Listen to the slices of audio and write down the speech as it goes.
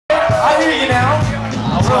I hear you now.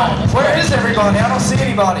 So, where is everybody? I don't see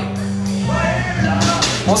anybody.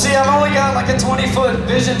 Well, see, I've only got like a 20-foot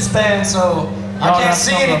vision span, so I can't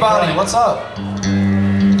see anybody. What's up?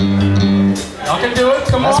 Y'all can do it.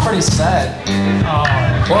 Come on. That's pretty sad.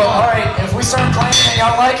 Well, all right. If we start playing and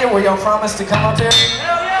y'all like it, will y'all promise to come up here?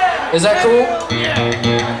 Hell yeah. Is that cool?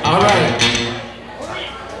 Yeah. All right.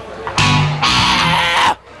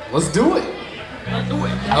 Let's do it.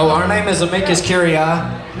 Oh, our name is Amicus Curiae.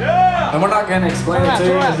 Yeah. And we're not going to explain it to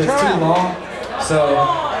you because it's too long. So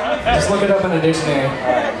just look it up in a dictionary.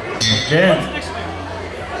 Again.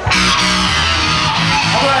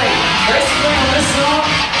 All right. Basically, on this song,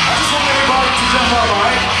 I just want everybody to jump up, all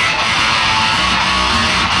right?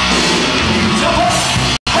 Jump up.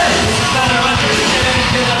 Hey, this is not a record.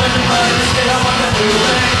 Get up, everybody. Let's get up on the new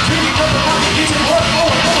thing. Drinking from the pocket, get your work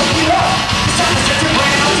on. Come on, get up. It's time to set your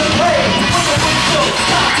brain out to play. What's the window?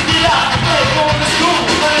 It's time to get out and play. Going to school.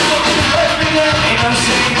 Learning something new every day. Ain't no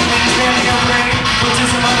shame in standing up brain. Which is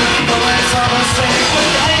some other people and it's all the same.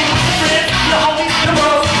 With the hang with the friend, the homies, the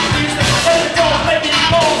bros. These niggas say they don't make any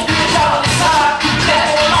moves. Get the job on the side.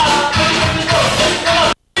 That's a lot. Put it in the door. Let's go.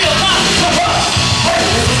 Feel mine. Come on. Hey,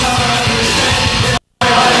 this is not what I understand.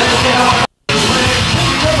 Everybody, let's get on.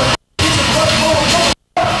 Get your blood going.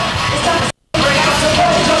 It's time to bring out some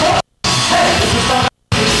more. Jump up. Hey, this is not what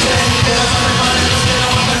I understand. Get up, everybody, let's get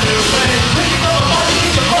on with the new thing. Drinking from the body,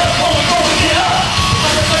 get your blood going. Get up.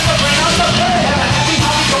 It's time to bring out some more. Have a happy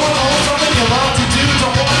hobby going on. Something you love to do.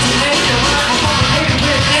 Don't want to make your life more complicated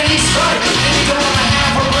with any strife. And you don't want to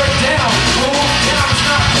have a breakdown. Cool down, it's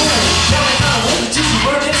not cool. Tell me how what did you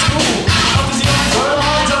learn in school? Up is the only word,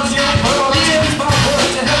 hard up is the only word. All these is my word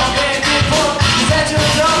to help my band get fun. Is that your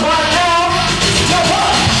job right now? Jump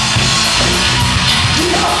up!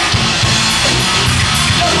 Get up!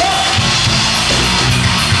 Jump up!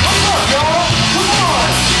 What's up, y'all? Come on!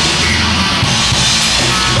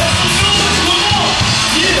 Let's do this, come on!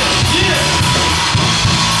 Yeah, yeah!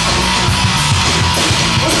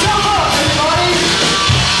 Let's jump up, everybody!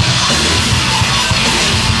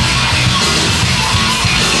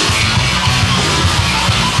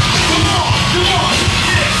 Come on, yeah!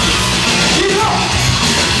 Get up!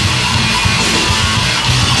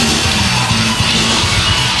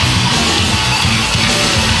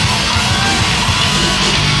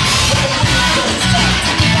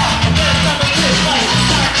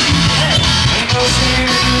 Ain't no shame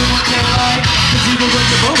if you can't lie, 'cause even when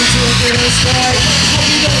you're born to the sky. Hope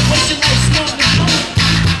you don't waste your life snowing and cold.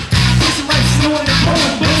 Waste your life snowing and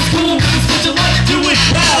cold, but it's cool. It's what you like, do it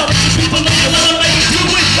proud. If the people know you love, make you do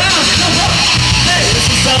it proud. Come on. Hey, this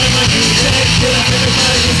is something like you say. Get up,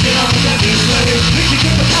 everybody, let's get on with that new play. Make you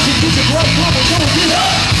get the coffee, get your blood pumping, come on, get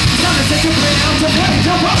up. It's time to set your brain out to play,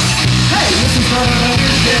 jump up. Hey, this is something like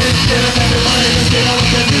you say. Get up, everybody, let's get on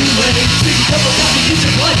with that new play. Make you get the coffee, get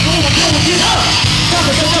your blood going, come on, get up. Time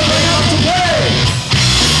to set your brain out to play.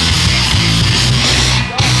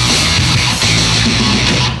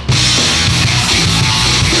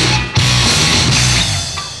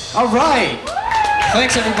 All right.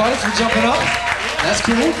 Thanks everybody for jumping up. That's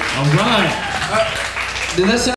cool. All right. Did that sound